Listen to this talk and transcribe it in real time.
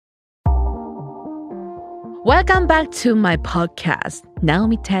Welcome back to my podcast,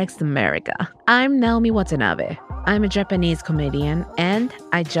 Naomi Takes America. I'm Naomi Watanabe. I'm a Japanese comedian and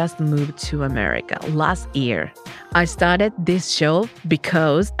I just moved to America last year. I started this show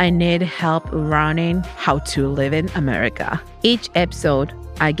because I need help learning how to live in America. Each episode,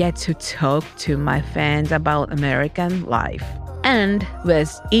 I get to talk to my fans about American life. And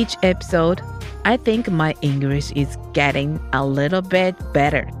with each episode, I think my English is getting a little bit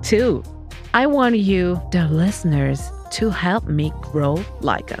better too. I want you, the listeners, to help me grow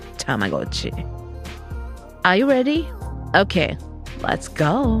like a Tamagotchi. Are you ready? Okay, let's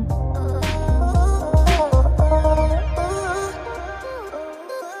go.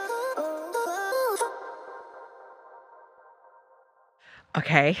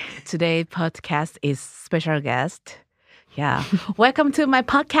 Okay, today's podcast is special guest. Yeah, welcome to my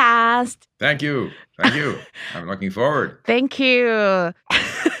podcast. Thank you. I'm looking forward. Thank you.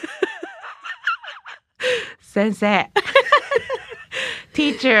 Sensei.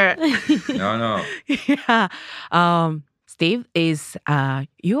 Teacher. No. Yeah. Steve is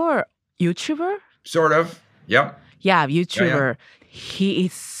your YouTuber? Sort of. Yep. Yeah, YouTuber. Yeah. He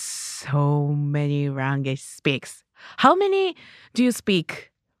is so many language speaks. How many do you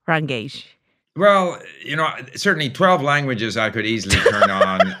speak language? Well, certainly 12 languages I could easily turn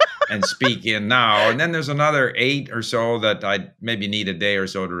on and speak in now. And then there's another 8 or so that I maybe need a day or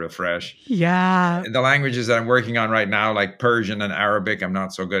so to refresh. Yeah. The languages that I'm working on right now, like Persian and Arabic, I'm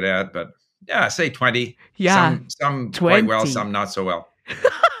not so good at. But yeah, say 20. Yeah. Some 20. Quite well, some not so well.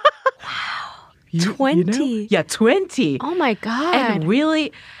 Wow. 20? You know? Yeah, 20. Oh my God. And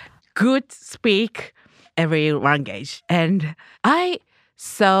really good speak every language. And I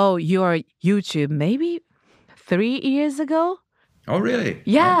saw your YouTube maybe 3 years ago. Oh, really?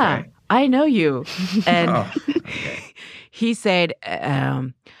 Yeah, okay. I know you. And okay. He said,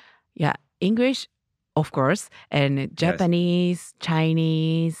 English, of course, and Japanese,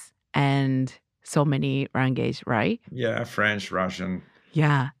 Chinese, and so many languages, right? Yeah, French, Russian.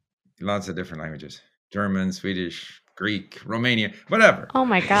 Yeah. Lots of different languages. German, Swedish, Greek, Romanian, whatever. Oh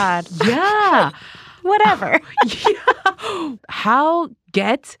my God. Yeah. Whatever. Yeah. How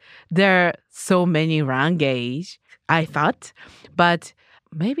get there so many language? I thought, but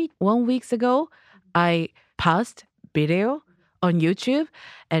maybe 1 week ago, I posted video on YouTube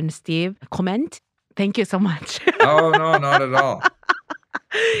and Steve comment. Thank you so much. Oh, no, not at all.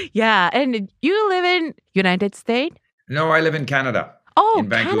 Yeah. And you live in United States? No, I live in Canada. Oh, in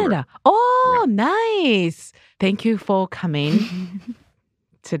Vancouver. Canada. Oh, yeah. Nice. Thank you for coming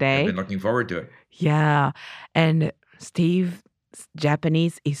today. I've been looking forward to it. Yeah. And Steve's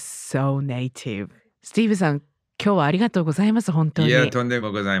Japanese is so native. Steve さん、今日はありがとうございます、本当に。いや、とんで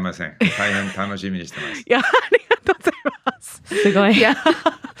もございません。大変楽しみにしてます。いや、ありがとうございます。すごい。いや、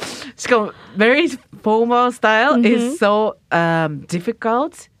しかも、very formal style is so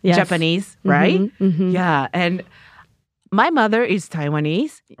difficult Japanese, right? Yeah, and my mother is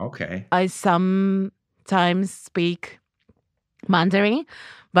Taiwanese. Okay. I sometimes speak Mandarin,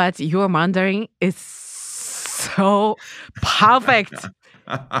 but your Mandarin is so perfect.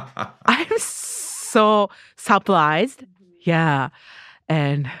 I'm so surprised. Yeah.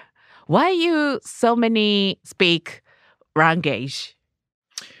 And why you so many speak language?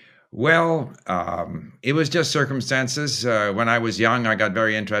 Well, it was just circumstances. When I was young, I got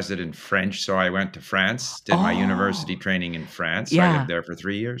very interested in French, so I went to France, did my university training in France. Yeah. I lived there for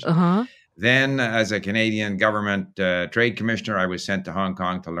 3 years. Uh-huh. Then, as a Canadian government trade commissioner, I was sent to Hong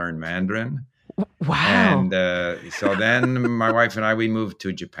Kong to learn Mandarin. Wow. And so then my wife and I, we moved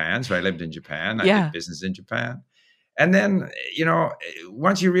to Japan. So I lived in Japan. I did business in Japan. And then,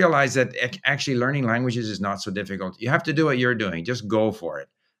 once you realize that actually learning languages is not so difficult, you have to do what you're doing. Just go for it.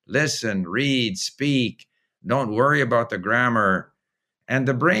 Listen, read, speak. Don't worry about the grammar. And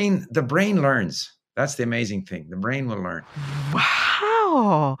the brain learns. That's the amazing thing. The brain will learn.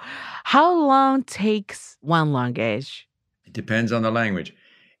 Wow. How long takes one language? It depends on the language.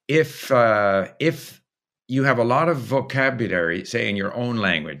 If you have a lot of vocabulary, say in your own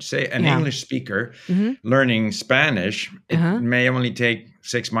language, say an English speaker learning Spanish, it may only take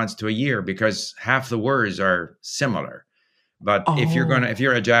 6 months to a year because half the words are similar. But if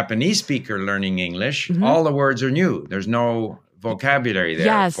you're a Japanese speaker learning English, all the words are new. There's no vocabulary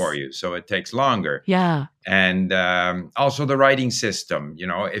there for you, so it takes longer. Yeah. And also the writing system.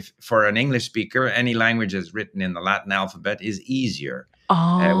 If for an English speaker, any language that's written in the Latin alphabet is easier.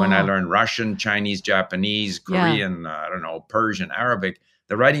 When I learned Russian, Chinese, Japanese, Korean, Persian, Arabic,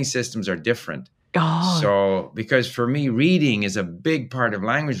 the writing systems are different. Oh, So, because for me, reading is a big part of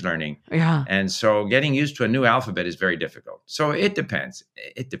language learning. yeah. And so getting used to a new alphabet is very difficult. So it depends.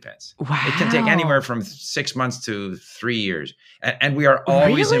 It depends. Wow. It can take anywhere from 6 months to 3 years. And we are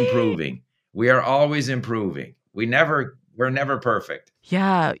always Really? improving. We are always improving. We're never perfect.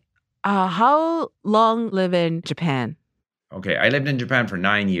 Yeah. How long live in Japan? Okay, I lived in Japan for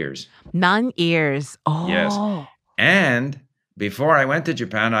 9 years. 9 years. Oh. Yes. And before I went to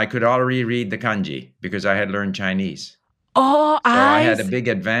Japan, I could already read the kanji because I had learned Chinese. Oh, So I had a big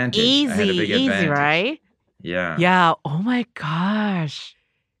advantage. Easy, right? Yeah. Yeah. Oh my gosh.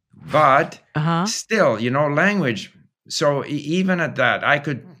 But Uh-huh. still, language. So even at that, I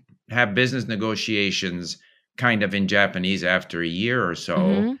could have business negotiations kind of in Japanese after a year or so.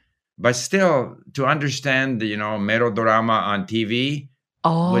 Mm-hmm. But still, to understand the, melodrama on TV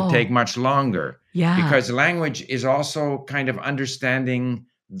would take much longer. Yeah. Because language is also kind of understanding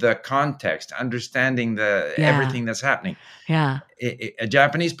the context, understanding everything that's happening. Yeah. A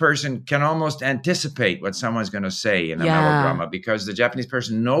Japanese person can almost anticipate what someone's going to say in a melodrama because the Japanese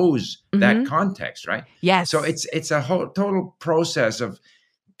person knows that context, right? Yes. So it's a whole total process of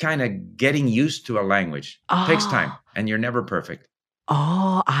kind of getting used to a language. It takes time, and you're never perfect.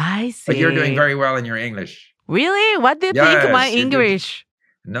 Oh, I see. But you're doing very well in your English. Really? What do you think of my Yes, you do. English?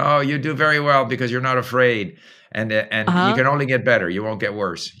 No, you do very well because you're not afraid, and you can only get better. You won't get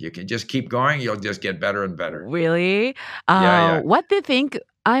worse. You can just keep going. You'll just get better and better. Really? Yeah. What do you think?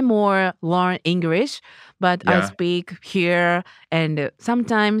 I more learn English, but I Yeah. speak here and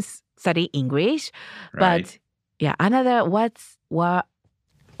sometimes study English. Right. But yeah, another what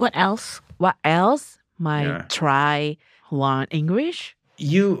else? What else might Yeah. try learn English?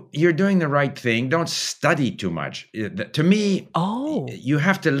 You're doing the right thing. Don't study too much. To me, Oh, you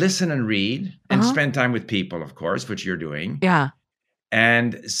have to listen and read and spend time with people, of course, which you're doing. yeah.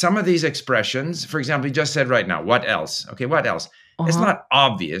 And some of these expressions, for example, you just said right now, what else? Okay, what else? It's Uh-huh. not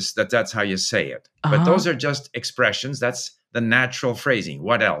obvious that that's how you say it, but those are just expressions. That's the natural phrasing.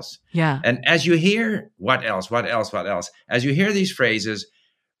 What else? Yeah. And as you hear what else, as you hear these phrases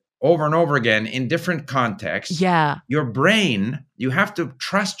over and over again in different contexts, Yeah. your brain, you have to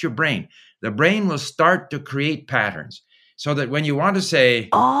trust your brain. The brain will start to create patterns so that when you want to say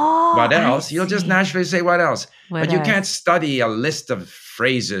what else, you'll just naturally say what else. What But you else? can't study a list of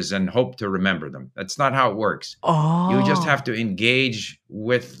phrases and hope to remember them. That's not how it works. Oh. You just have to engage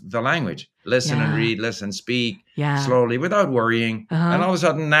with the language. Listen and Yeah. read, listen, speak Yeah. slowly without worrying. Uh-huh. And all of a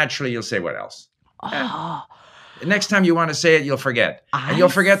sudden, naturally, you'll say what else. Oh. The next time you want to say it, you'll forget. And I you'll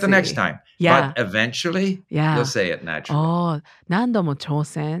forget the next see. time. Yeah. But eventually, Yeah. you'll say it naturally. 何度も挑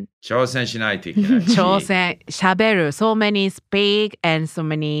戦。挑戦しないといけない。挑戦。喋る。So many speak and so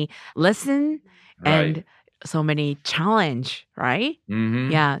many listen and Right. so many challenge, right?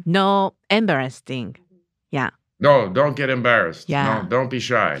 Mhm. Yeah. No embarrassing. Yeah. No, don't get embarrassed. Yeah. No, don't be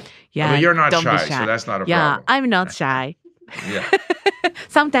shy. Yeah. Although you're not don't be shy, so that's not a Yeah. problem. I'm not shy. Yeah.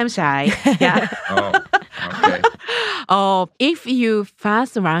 Sometimes shy. Yeah. Oh, okay. If you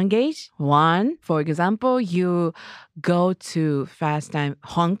first language one, for example, you go to first time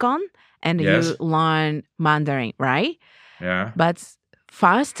Hong Kong and Yes. you learn Mandarin, right? Yeah. But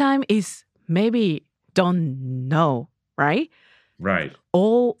first time is maybe don't know, right? Right.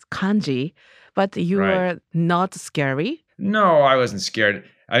 All kanji, but you Right. were not scary. No, I wasn't scared.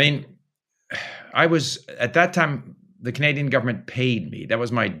 I mean, I was at that time, the Canadian government paid me. That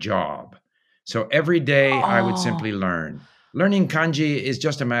was my job. So every day I would Oh. simply learn. Learning kanji is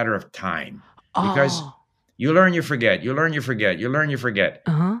just a matter of time because Oh. you learn, you forget, you learn, you forget, you learn, you forget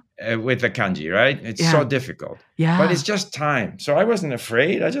with the kanji, right? It's so Yeah. difficult. Yeah. But it's just time. So I wasn't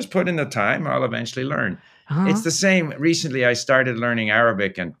afraid. I just put in the time. I'll eventually learn. It's the same. Recently, I started learning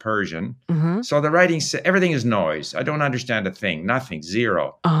Arabic and Persian. So the writing, everything is noise. I don't understand a thing, nothing,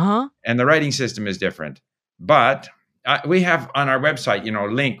 zero. And the writing system is different. But we have on our website,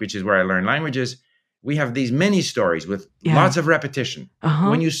 Link, which is where I learn languages, we have these mini stories with lots of repetition.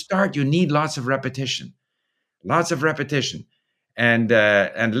 When you start, you need lots of repetition. Lots of repetition. And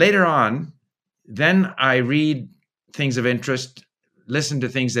later on, then I read things of interest, listen to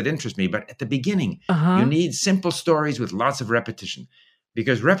things that interest me. But at the beginning, you need simple stories with lots of repetition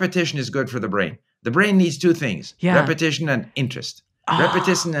because repetition is good for the brain. The brain needs two things, repetition and interest.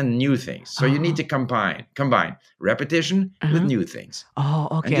 Repetition and new things. So you need to combine repetition with new things. Oh,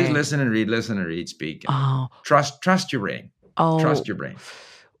 okay. And just listen and read, speak. Oh, Trust your brain. Trust your brain.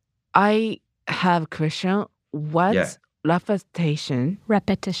 I have a question. What's Yeah. repetition?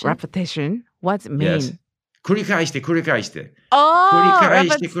 Repetition. Repetition. What's it mean? Yes. 繰り返して繰り返して. Oh, 繰り返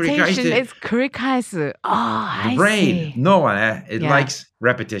して繰り返して. repetition is 繰り返す. Oh, I The brain, see. no one, it Yeah. likes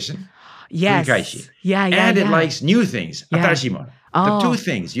repetition. Yes. 繰り返し. Yeah, And it likes new things. Yeah. 新しいもの. The two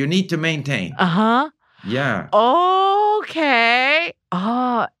things you need to maintain. Uh-huh. Yeah. Okay.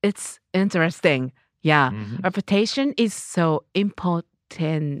 Oh, it's interesting. Yeah. Mhm. Reputation is so important.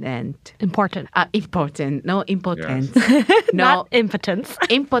 Important. Important. No, important. No, Not impotence.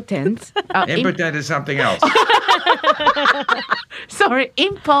 important. Impotent is something else. Sorry,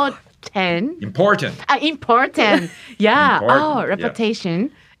 important. Important. Important. Yeah. Important, Oh, yeah.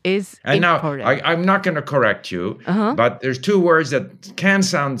 reputation is And important. now, I'm not going to correct you, but there's two words that can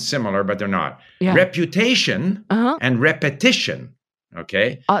sound similar, but they're not. Yeah. Reputation and repetition.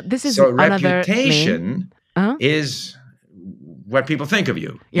 Okay? This is So another reputation name. is what people think of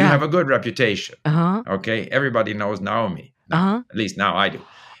you. You Yeah. have a good reputation. Uh-huh. Okay? Everybody knows Naomi. Uh-huh. At least now I do.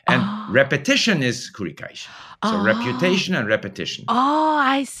 And repetition is 繰り返し. So reputation and repetition. Oh,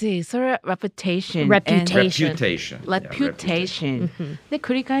 I see. So reputation. Reputation. Reputation. And reputation. で、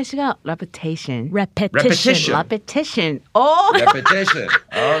繰り返しが reputation. Repetition. Repetition. Oh, Repetition.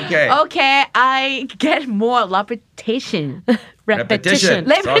 Okay. okay. I get more repetition. Repetition.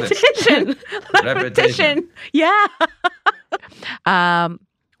 Repetition. Repetition. Yeah.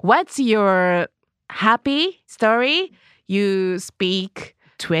 What's your happy story? You speak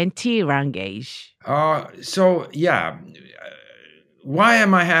 20 language. So, yeah. Why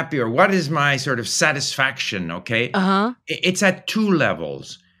am I happy, or what is my sort of satisfaction? Okay. It's at two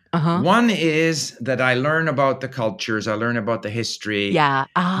levels. One is that I learn about the cultures, I learn about the history. Yeah.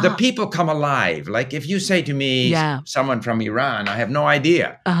 The people come alive. Like if you say to me, someone from Iran, I have no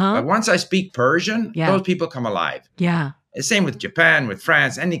idea. But once I speak Persian, those people come alive. Yeah. Same with Japan, with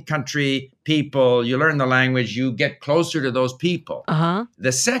France, any country, people, you learn the language, you get closer to those people.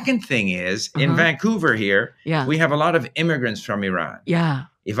 The second thing is, in Vancouver here, we have a lot of immigrants from Iran. Yeah.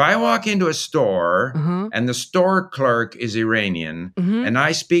 If I walk into a store and the store clerk is Iranian and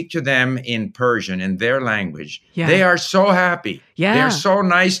I speak to them in Persian, in their language, they are so happy. Yeah. They're so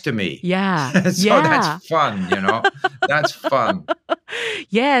nice to me. Yeah. So that's fun, you know. That's fun.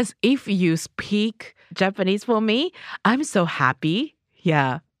 Yes, if you speak Japanese for me, I'm so happy.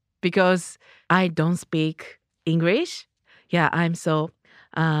 Yeah, because I don't speak English. Yeah, I'm so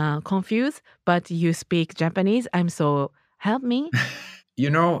confused, but you speak Japanese. I'm so help me. You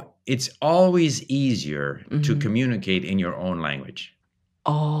know, it's always easier to communicate in your own language.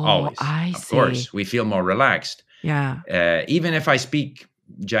 Oh, Always. I Of see. course, we feel more relaxed. Yeah. Even if I speak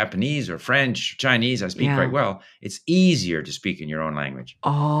Japanese or French, Chinese, I speak Yeah. quite well. It's easier to speak in your own language.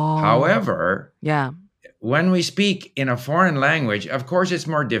 Oh. However, Yeah. when we speak in a foreign language, of course, it's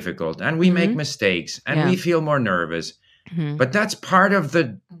more difficult and we make mistakes and we feel more nervous. But that's part of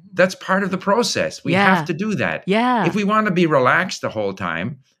the process. We have to do that. Yeah. If we want to be relaxed the whole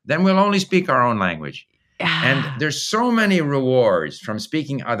time, then we'll only speak our own language. Yeah. And there's so many rewards from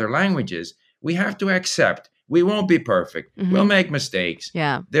speaking other languages. We have to accept we won't be perfect. We'll make mistakes.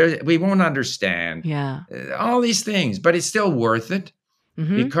 Yeah. We won't understand. Yeah. All these things, but it's still worth it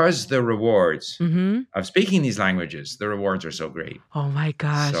because the rewards of speaking these languages, the rewards are so great. Oh my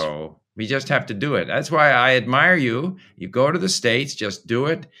gosh. So we just have to do it. That's why I admire you. You go to the States, just do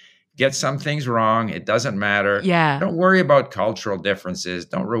it. Get some things wrong. It doesn't matter. Yeah. Don't worry about cultural differences.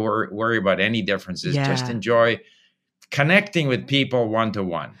 Don't worry about any differences. Yeah. Just enjoy connecting with people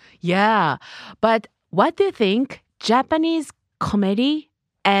one-to-one. Yeah. But what do you think? Japanese comedy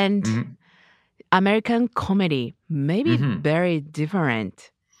and American comedy may be very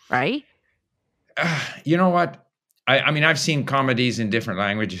different, right? You know what? I mean, I've seen comedies in different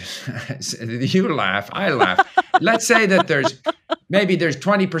languages. You laugh, I laugh. Let's say that there's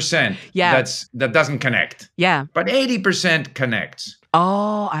 20% that doesn't connect. Yeah. But 80% connects.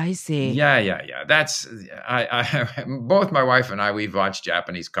 Oh, I see. Yeah. That's I both my wife and I, we've watched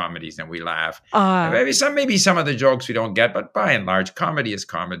Japanese comedies and we laugh. Maybe some of the jokes we don't get, but by and large, comedy is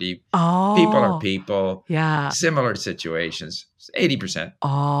comedy. Oh. People are people. Yeah. Similar situations. 80%.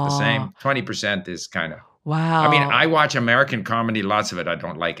 Oh. The same. 20% is kind of. Wow. I mean, I watch American comedy. Lots of it I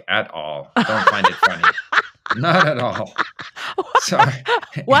don't like at all. I don't find it funny. Not at all. So,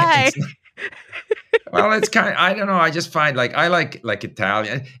 why? Well, it's kind of, I don't know. I just find I like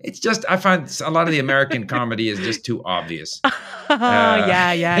Italian. It's just, I find a lot of the American comedy is just too obvious.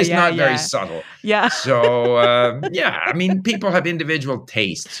 It's not very subtle. Yeah. So, I mean, people have individual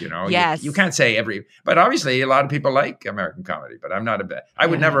tastes, you know. Yes. You can't say but obviously a lot of people like American comedy, but I'm not I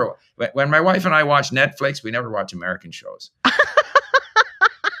would never, when my wife and I watch Netflix, we never watch American shows.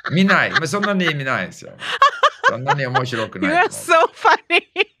 見ない。そんなに見ないですよ。そんなに面白くない。You're so funny.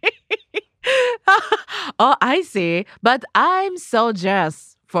 Oh, I see. But I'm so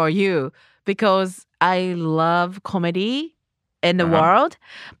jealous for you because I love comedy in the world,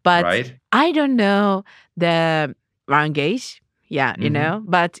 but Right. I don't know the language. Yeah, you know,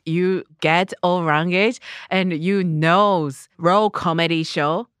 but you get all language and you knows raw comedy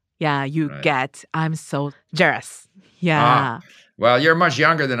show. Yeah, you Right. get. I'm so jealous. Yeah. Well, you're much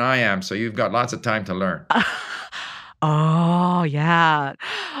younger than I am, so you've got lots of time to learn. Oh, yeah.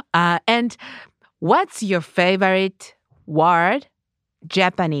 And what's your favorite word?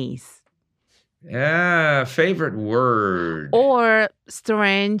 Japanese Yeah, favorite word. or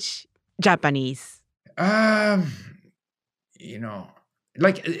strange Japanese? You know,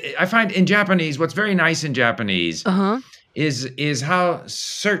 like I find in Japanese, what's very nice in Japanese is how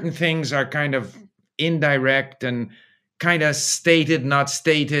certain things are kind of indirect and kind of stated, not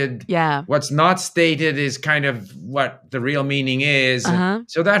stated. Yeah. What's not stated is kind of what the real meaning is. Uh-huh.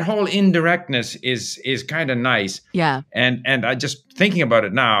 So that whole indirectness is kind of nice. Yeah. And I just thinking about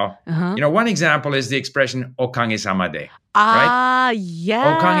it now, you know, one example is the expression "okage-sama de." Ah,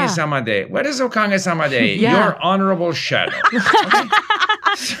 yeah. Okage-sama de. What is okage-sama de? Yeah. Your honorable shadow. Okay?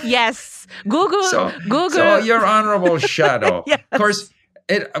 Yes. Google. Google. So your honorable shadow. Yes. Of course,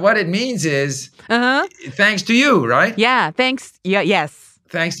 what it means is thanks to you, right? Yeah. Thanks. Yeah. Yes.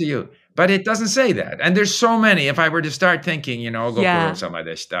 Thanks to you. But it doesn't say that. And there's so many. If I were to start thinking, you know, Gokuro-sama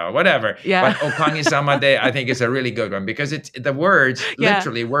deshita, or whatever. Yeah. But okage-sama de, I think is a really good one because it's the words,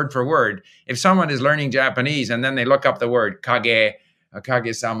 literally word for word. If someone is learning Japanese and then they look up the word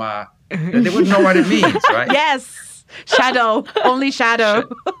kage-sama, they wouldn't know what it means, right? Yes. Shadow. Only shadow.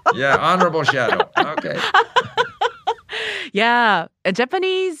 Yeah, honorable shadow. Okay. Yeah.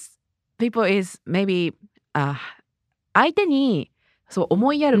 Japanese people is maybe 相手にそう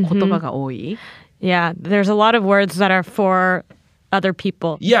思いやる言葉が多い。Yeah, there's a lot of words that are for other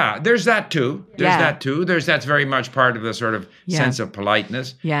people. Yeah, there's that too. There's Yeah. that too. That's very much part of the sort of sense of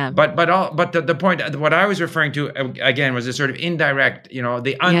politeness. Yeah. But the point, what I was referring to again was the sort of indirect, you know,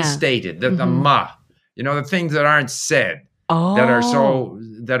 the unstated, the ma, you know, the things that aren't said. That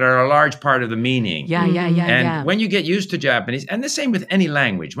are a large part of the meaning. Yeah. And when you get used to Japanese, and the same with any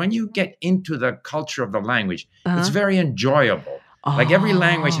language, when you get into the culture of the language, it's very enjoyable. Like every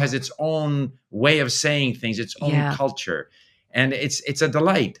language has its own way of saying things, its own culture. And it's a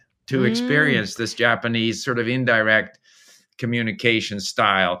delight to experience this Japanese sort of indirect communication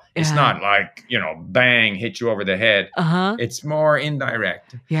style. It's not like, you know, bang, hit you over the head. It's more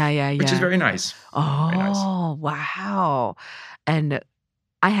indirect. Yeah. Which is very nice. Oh, Very nice. Wow. And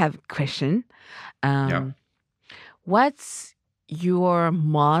I have a question. What's your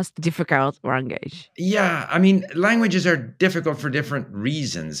most difficult language? Yeah, I mean, languages are difficult for different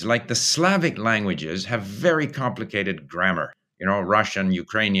reasons. Like the Slavic languages have very complicated grammar. You know, Russian,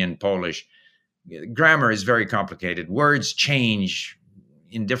 Ukrainian, Polish. Grammar is very complicated. Words change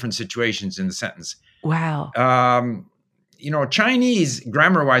in different situations in the sentence. Wow. You know, Chinese,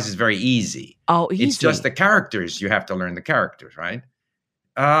 grammar-wise, is very easy. Oh, easy. It's just the characters. You have to learn the characters, right?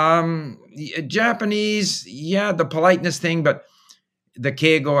 Japanese, the politeness thing, but the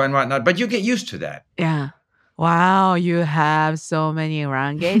keigo and whatnot. But you get used to that. Yeah. Wow, you have so many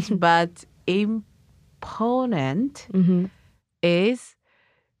language, but important is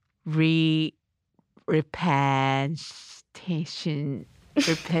repetition,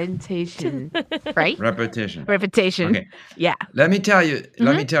 right? Repetition. Okay. Yeah. Let me tell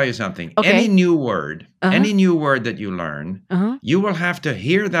you something. Okay. Any new word that you learn, you will have to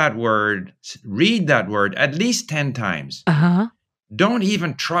hear that word, read that word at least 10 times. Don't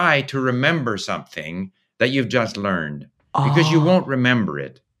even try to remember something that you've just learned because you won't remember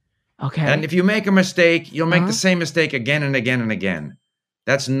it. Okay. And if you make a mistake, you'll make the same mistake again and again and again.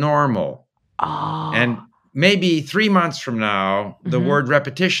 That's normal. And maybe 3 months from now, the word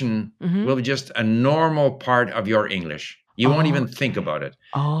repetition will be just a normal part of your English. You won't even think about it.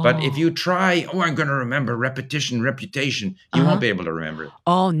 But if you try, I'm going to remember repetition, reputation, you won't be able to remember it.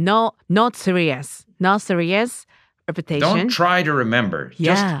 Oh, no, not serious. Not serious. Repetition. Don't try to remember.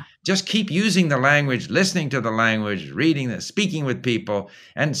 Yeah. Just keep using the language, listening to the language, reading this, speaking with people,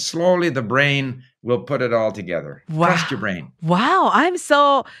 and slowly the brain will put it all together. Wow. Trust your brain. Wow, I'm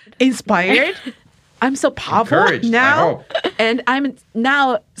so inspired. I'm so powerful Encouraged, now. I hope. And I'm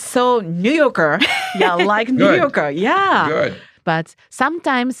now so New Yorker. Yeah, like New Yorker. Yeah. Good. But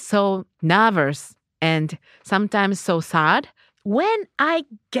sometimes so nervous and sometimes so sad when I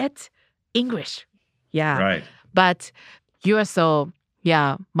get English. Yeah. Right. But you are so,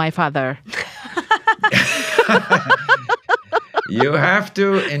 my father. You have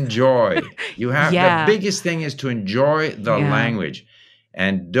to enjoy. The biggest thing is to enjoy the language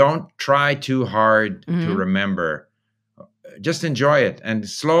and don't try too hard to remember. Just enjoy it and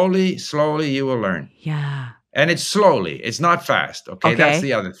slowly you will learn. Yeah. And it's slowly. It's not fast. Okay. That's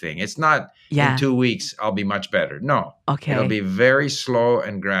the other thing. It's not in 2 weeks, I'll be much better. No. Okay. It'll be very slow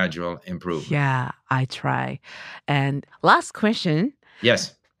and gradual improvement. Yeah, I try. And last question.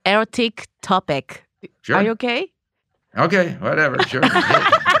 Yes. Erotic topic. Sure. Are you okay? Okay. Whatever. Sure.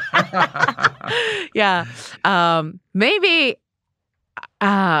 Yeah. Maybe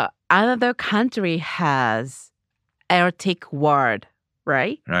another country has erotic word,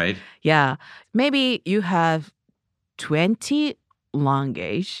 right? Right. Yeah. Maybe you have 20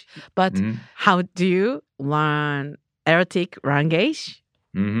 language, but how do you learn erotic language?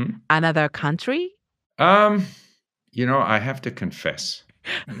 Another country? I have to confess.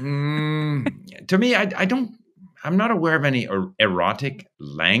 To me, I'm not aware of any erotic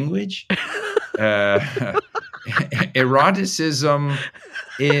language. Eroticism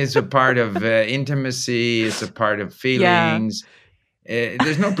is a part of intimacy. It's a part of feelings.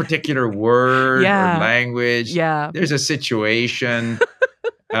 There's no particular word or language. Yeah. There's a situation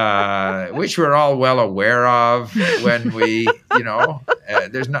which we're all well aware of when we,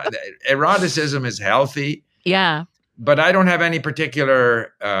 there's not eroticism is healthy. Yeah. But I don't have any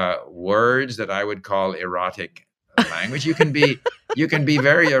particular words that I would call erotic language. You can be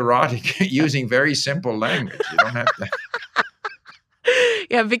very erotic using very simple language. You don't have to.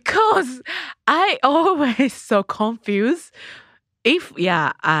 Yeah, because I always so confused. If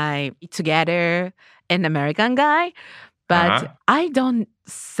I together an American guy, but I don't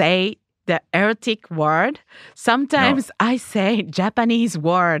say the erotic word. Sometimes I say Japanese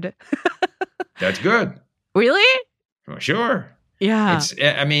word. That's good. Really? Well, sure. Yeah.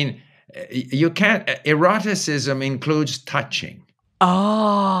 You can't. Eroticism includes touching.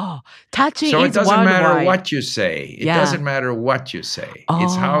 Oh, touching is so it doesn't worldwide. matter what you say. It doesn't matter what you say.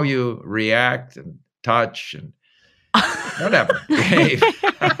 It's how you react and touch and whatever. Behave.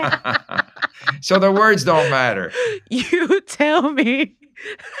 So the words don't matter. You tell me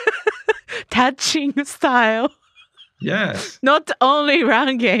touching style. Yes. Not only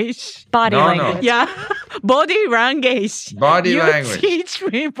language. Body language. No. Yeah. Body language. Body language. Teach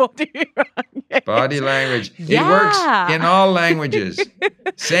me body language. Body language. Yeah. It works in all languages.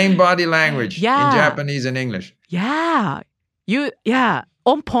 Same body language in Japanese and English. Yeah.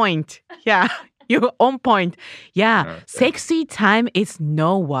 On point. Yeah. You're on point. Yeah. Okay. Sexy time is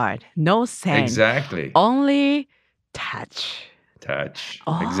no word, no sense. Exactly. Only touch. Touch.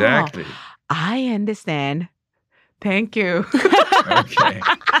 Oh. Exactly. I understand. Thank you. Okay.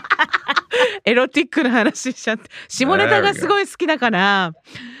 エロティックな話しちゃって。下ネタがすごい好きだから。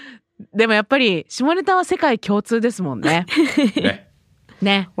でもやっぱり下ネタは世界共通ですもんね。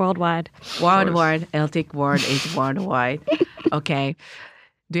ね。Worldwide. Worldwide. Erotic word is worldwide. Okay.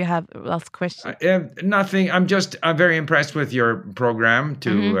 Do you have last question? Nothing. I'm very impressed with your program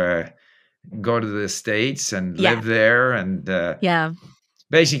to go to the States and live there and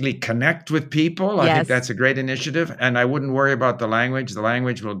basically connect with people. I think that's a great initiative. And I wouldn't worry about the language. The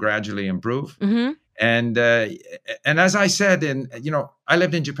language will gradually improve. Mm-hmm. And as I said, I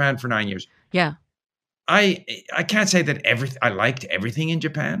lived in Japan for 9 years. Yeah. I can't say that I liked everything in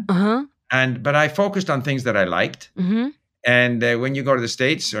Japan. But I focused on things that I liked. Mm-hmm. And when you go to the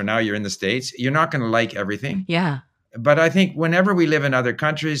States, or now you're in the States, you're not going to like everything. Yeah. But I think whenever we live in other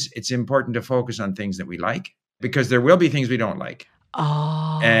countries, it's important to focus on things that we like, because there will be things we don't like.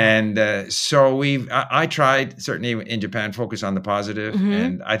 Oh. And so I tried, certainly in Japan, focus on the positive. Mm-hmm.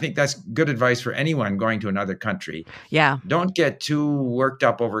 And I think that's good advice for anyone going to another country. Yeah. Don't get too worked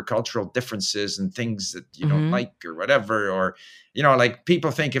up over cultural differences and things that you don't like or whatever. Or, like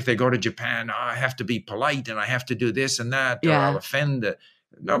people think if they go to Japan, I have to be polite and I have to do this and that, or I'll offend.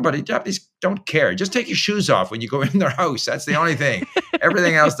 Nobody, Japanese don't care. Just take your shoes off when you go in their house. That's the only thing.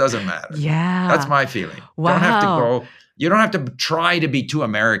 Everything else doesn't matter. Yeah. That's my feeling. Wow. Don't have to go. You don't have to try to be too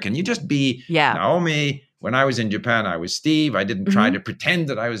American. You just be Naomi. When I was in Japan, I was Steve. I didn't try to pretend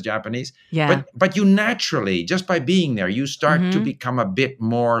that I was Japanese. Yeah. But you naturally, just by being there, you start to become a bit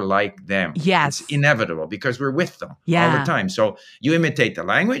more like them. Yes. It's inevitable because we're with them all the time. So you imitate the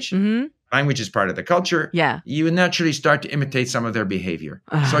language. Mm-hmm. Language is part of the culture. Yeah. You naturally start to imitate some of their behavior.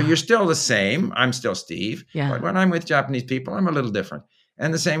 So you're still the same. I'm still Steve. Yeah. But when I'm with Japanese people, I'm a little different.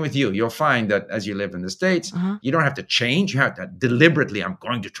 And the same with you. You'll find that as you live in the States, you don't have to change. You have to deliberately, I'm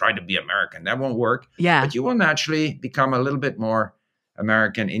going to try to be American. That won't work. Yeah. But you will naturally become a little bit more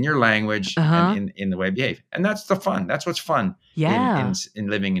American in your language and in the way you behave. And that's the fun. That's what's fun in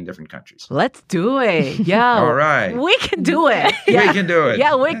living in different countries. Let's do it. Yeah. All right. We can do it. We can do it.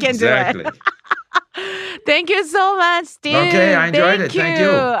 Yeah, we can do it. Thank you so much, Steve. Okay, I enjoyed it. Thank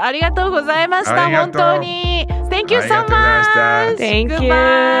you. ありがとうございました。本当に。Thank you so much. Thank you.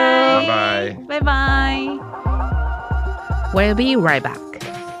 Goodbye. Bye-bye. Bye-bye. We'll be right back.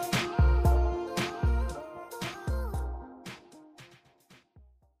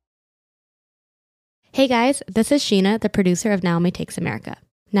 Hey guys, this is Sheena, the producer of Naomi Takes America.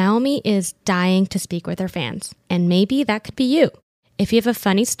 Naomi is dying to speak with her fans, and maybe that could be you. If you have a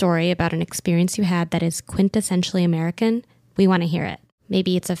funny story about an experience you had that is quintessentially American, we want to hear it.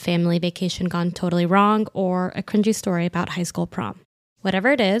 Maybe it's a family vacation gone totally wrong or a cringy story about high school prom.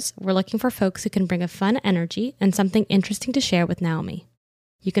 Whatever it is, we're looking for folks who can bring a fun energy and something interesting to share with Naomi.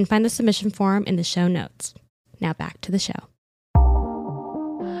 You can find the submission form in the show notes. Now back to the show.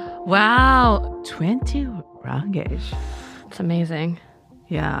 Wow, 20 language. It's amazing.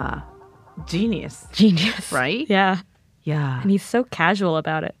 Yeah. Genius. Genius. Right? Yeah. Yeah. And he's so casual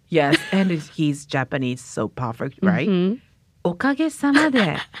about it. Yes, and he's Japanese so perfect, right? Mm-hmm. おかげさま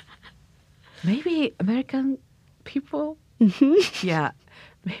で. Maybe American people, yeah,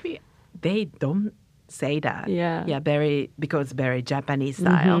 maybe they don't say that. Yeah. Yeah, because very Japanese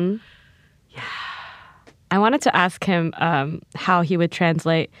style. Mm-hmm. Yeah. I wanted to ask him how he would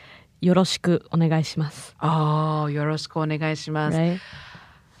translate よろしくお願いします. Oh, よろしくお願いします. Right?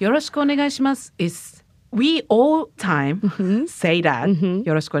 よろしくお願いします is, we all time say that,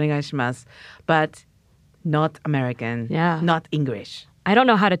 よろしくお願いします but not American, not English. I don't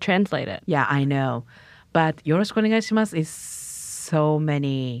know how to translate it. Yeah, I know. But よろしくお願いします is so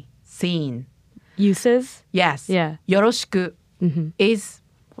many seen. Uses? Yes. Yeah. よろしく is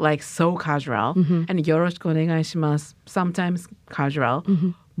like so casual. And よろしくお願いします sometimes casual.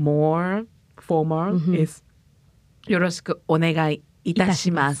 More formal is よろしくお願いいた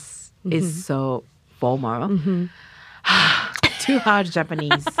します is so formal. Too hard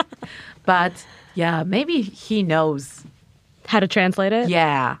Japanese. But yeah, maybe he knows how to translate it.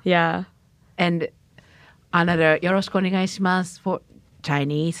 Yeah. Yeah. And another よろしくお願いします for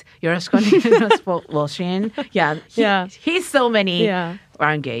Chinese. よろしくお願いします for Russian. Yeah. He's so many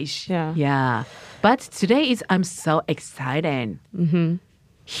language. Yeah. But today I'm so excited.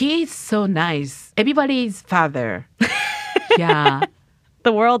 He's so nice. Everybody's father. Yeah.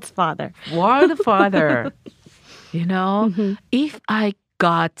 The world's father. World father. You know, if I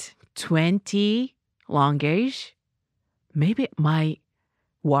got 20 language, maybe my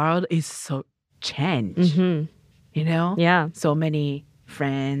world is so changed. You know? Yeah. So many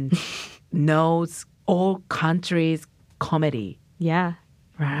friends, knows all countries comedy. Yeah.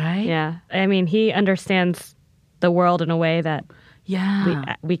 Right? Yeah. I mean, he understands the world in a way that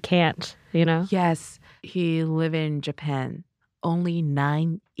we can't, you know? Yes. He lived in Japan only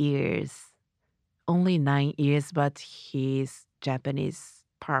 9 years. Only 9 years, but he's Japanese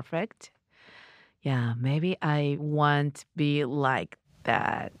perfect. Yeah, maybe I want to be like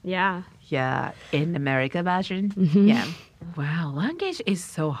that. Yeah. Yeah, in America version. Yeah. Wow, language is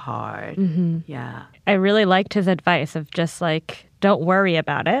so hard. Yeah. I really liked his advice of just like, don't worry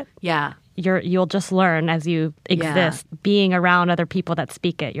about it. Yeah. You'll just learn as you exist. Being around other people that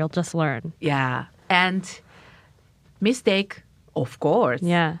speak it, you'll just learn. Yeah. And mistake, of course.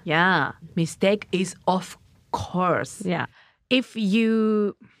 Yeah. Yeah. Mistake is of course. Yeah. If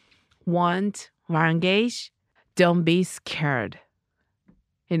you want language, don't be scared.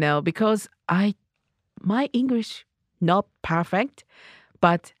 You know, because my English not perfect,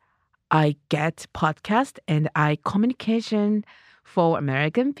 but I get podcast and I communication for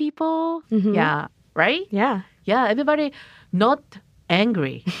American people. Yeah, right? Yeah. Yeah, everybody not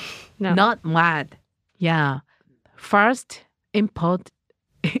angry, not mad. Yeah. First impotent.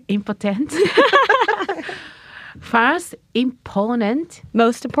 First important.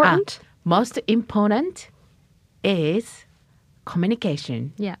 Most important? Most important is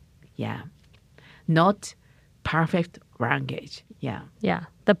communication. Yeah. Yeah. Not perfect language. Yeah. Yeah.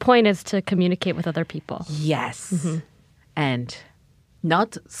 The point is to communicate with other people. Yes. And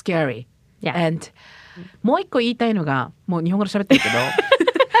not scary. Yeah. And もう一個言いたいのが、もう日本語で喋ってるけど、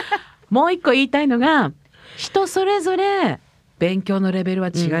もう一個言いたいのが、人それぞれ勉強のレベルは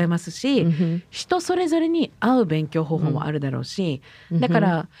違いますし、人それぞれに合う勉強方法もあるだろうし、だか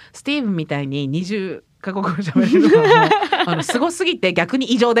らスティーブンみたいに20カ国語喋れるのはもうすごすぎて逆に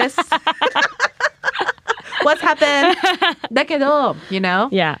異常です。What's happened? だけど、you know?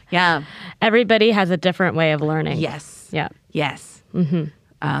 Yeah. Yeah. Everybody has a different way of learning. Yes. Yeah. Yes.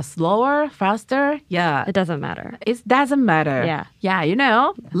 Slower, faster, yeah. It doesn't matter. It doesn't matter. Yeah. Yeah, you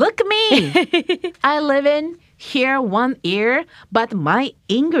know, look at me. I live in here 1 year, but my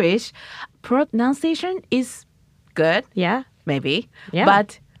English pronunciation is good. Yeah. Maybe. Yeah.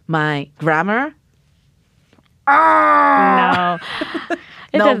 But my grammar. No.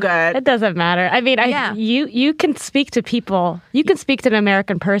 No good. It doesn't matter. I mean, you can speak to people. You can speak to an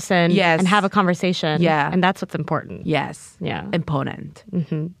American person and have a conversation. Yeah. And that's what's important. Yes. Yeah. Important.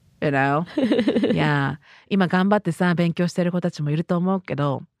 Mm-hmm. You know? Yeah. 今頑張ってさ、勉強してる子たちもいると思うけ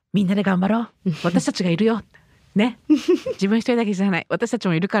ど、みんなで頑張ろう。私たちがいるよ。ね。自分一人だけじゃない。私たち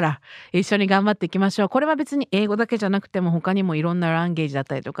もいるから、一緒に頑張っていきましょう。これは別に英語だけじゃなくても、他にもいろんなランゲージだっ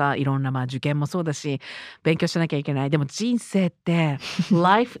たりとか、いろんな受験もそうだし、勉強しなきゃいけない。でも人生って、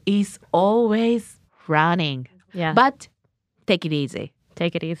life is always running. Yeah. But take it easy.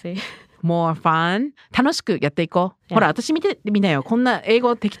 Take it easy. More fun. 楽しくやっていこう。ほら、私見てみなよ。こんな英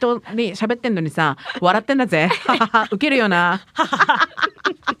語適当に喋ってんのにさ、笑ってんだぜ。ウケるよな。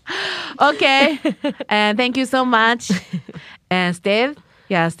Okay. And thank you so much. And Steve?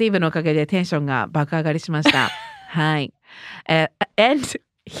 いや、スティーブのおかげでテンションが爆上がりしました。はい。And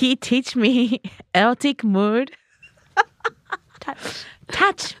he teach me erotic mood. Touch.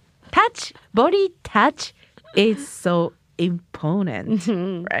 Body touch is so important,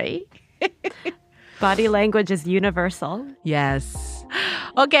 right? Body language is universal. Yes.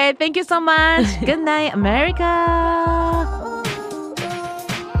 Okay, thank you so much. Good night, America.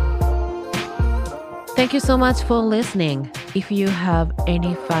 Thank you so much for listening. If you have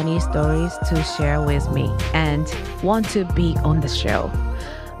any funny stories to share with me and want to be on the show,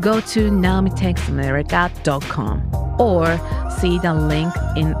 go to naomitakes.america.com or see the link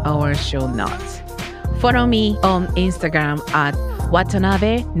in our show notes. Follow me on Instagram at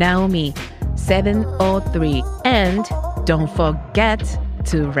Watanabe Naomi 703 and don't forget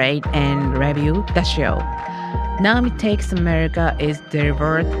to rate and review the show. Naomi Takes America is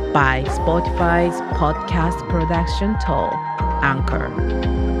delivered by Spotify's podcast production tool, Anchor.